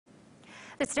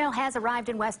The snow has arrived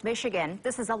in West Michigan.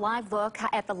 This is a live look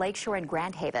at the lakeshore in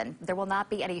Grand Haven. There will not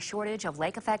be any shortage of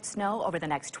lake effect snow over the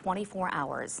next 24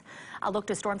 hours. A look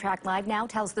to Storm Track Live now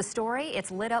tells the story. It's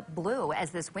lit up blue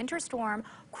as this winter storm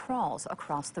crawls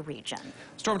across the region.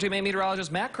 Storm Team 8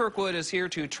 meteorologist Matt Kirkwood is here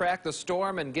to track the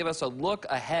storm and give us a look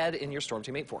ahead in your Storm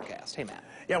Team 8 forecast. Hey, Matt.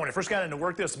 Yeah, when I first got into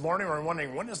work this morning, we were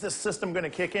wondering, when is this system going to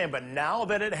kick in? But now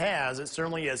that it has, it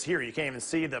certainly is here. You can't even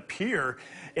see the pier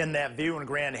in that view in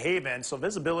Grand Haven. So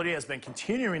visibility has been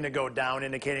continuing to go down,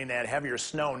 indicating that heavier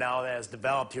snow now that has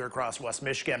developed here across West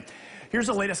Michigan. Here's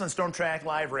the latest on Storm Track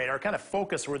Live radar. Kind of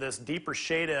focus where this deeper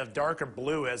shade of darker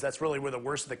blue is. That's really where the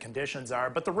worst of the conditions are.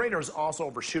 But the radar is also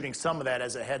overshooting some of that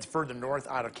as it heads further north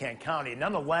out of Kent County.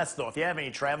 Nonetheless, though, if you have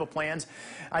any travel plans,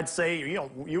 I'd say,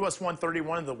 US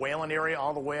 131, the Wayland area,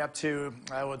 all the way up to,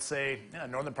 I would say,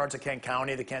 northern parts of Kent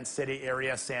County, the Kent City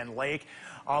area, Sand Lake,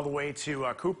 all the way to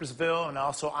Coopersville, and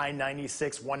also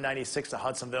I-96, 196 to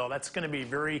Hudsonville. That's going to be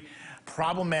very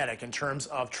problematic in terms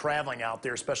of traveling out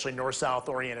there, especially north-south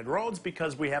oriented roads,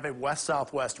 because we have a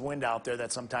west-southwest wind out there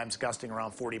that's sometimes gusting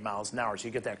around 40 miles an hour. So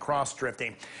you get that cross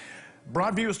drifting.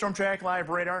 Broad view of Storm Track Live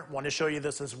radar. Want to show you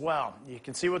this as well. You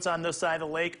can see what's on this side of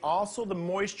the lake. Also, the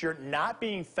moisture not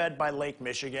being fed by Lake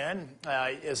Michigan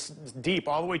is deep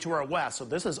all the way to our west. So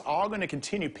this is all going to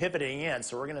continue pivoting in.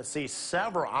 So we're going to see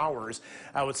several hours,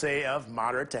 I would say, of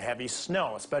moderate to heavy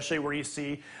snow, especially where you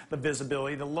see the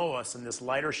visibility the lowest in this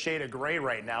lighter shade of gray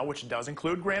right now, which does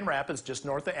include Grand Rapids, just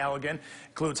north of Allegan,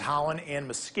 includes Holland and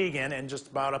Muskegon, and just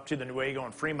about up to the Newaygo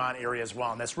and Fremont area as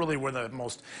well. And that's really where the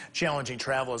most challenging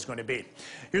travel is going to be.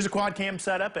 Here's a quad cam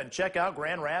setup, and check out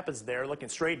Grand Rapids there, looking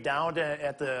straight down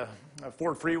at the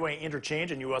Ford Freeway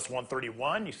interchange in US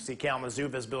 131. You can see Kalamazoo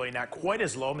visibility not quite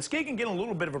as low. Muskegon getting a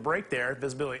little bit of a break there,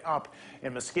 visibility up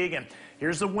in Muskegon.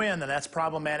 Here's the wind, and that's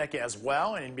problematic as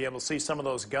well, and you'll be able to see some of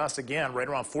those gusts again, right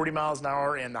around 40 miles an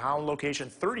hour in the Holland location,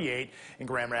 38 in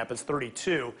Grand Rapids,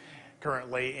 32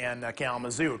 currently in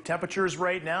Kalamazoo. Temperatures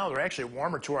right now, they're actually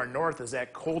warmer to our north as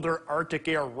that colder Arctic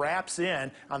air wraps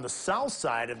in on the south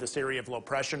side of this area of low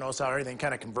pressure. Notice how everything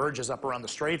kind of converges up around the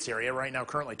Straits area. Right now,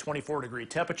 currently 24-degree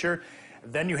temperature.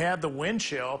 Then you have the wind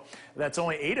chill that's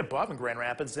only 8 above in Grand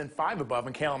Rapids and 5 above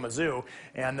in Kalamazoo.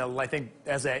 And I think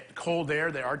as that cold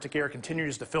air, the Arctic air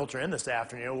continues to filter in this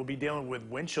afternoon, we'll be dealing with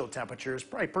wind chill temperatures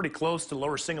probably pretty close to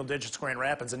lower single digits Grand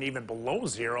Rapids and even below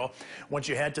zero once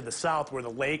you head to the south where the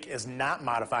lake is not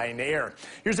modifying the air.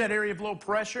 Here's that area of low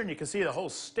pressure, and you can see the whole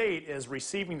state is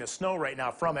receiving the snow right now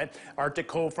from it. Arctic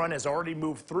cold front has already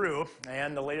moved through,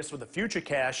 and the latest with the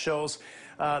Futurecast shows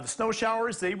the snow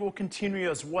showers, they will continue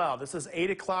as well. This is 8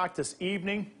 o'clock this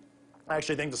evening. I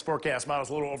actually think this forecast model is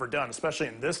a little overdone, especially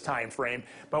in this time frame.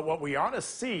 But what we ought to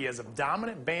see is a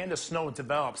dominant band of snow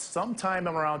develop sometime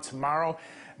around tomorrow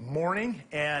morning,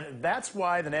 and that's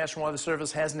why the National Weather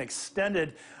Service hasn't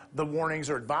extended the warnings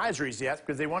or advisories yet,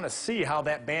 because they want to see how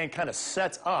that band kind of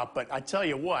sets up. But I tell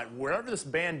you what, wherever this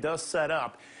band does set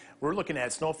up, we're looking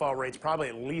at snowfall rates probably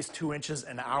at least 2 inches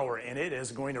an hour, and it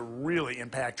is going to really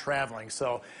impact traveling.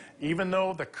 So even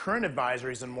though the current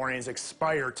advisories and warnings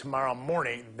expire tomorrow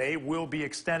morning, they will be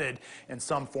extended in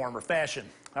some form or fashion.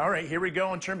 All right, here we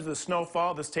go in terms of the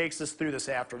snowfall. This takes us through this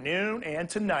afternoon and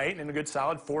tonight in a good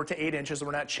solid 4 to 8 inches.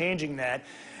 We're not changing that,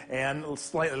 and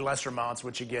slightly lesser amounts,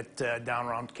 which you get down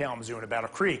around Kalamazoo and Battle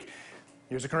Creek.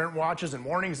 Here's the current watches and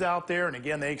warnings out there, and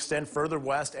again, they extend further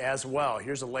west as well.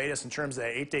 Here's the latest in terms of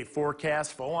that 8-day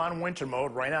forecast, full-on winter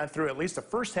mode right on through at least the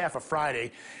first half of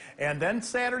Friday. And then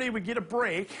Saturday, we get a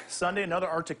break. Sunday, another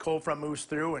Arctic cold front moves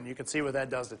through, and you can see what that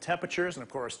does to temperatures. And, of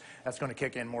course, that's going to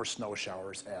kick in more snow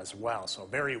showers as well. So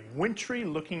very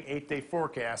wintry-looking 8-day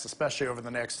forecast, especially over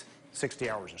the next 60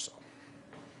 hours or so.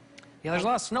 Yeah, there's a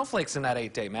lot of snowflakes in that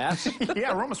 8-day, Matt.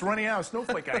 Yeah, we're almost running out of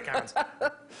snowflake icons.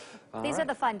 These are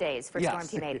the fun days for Storm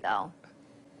Yes. Team 8, though.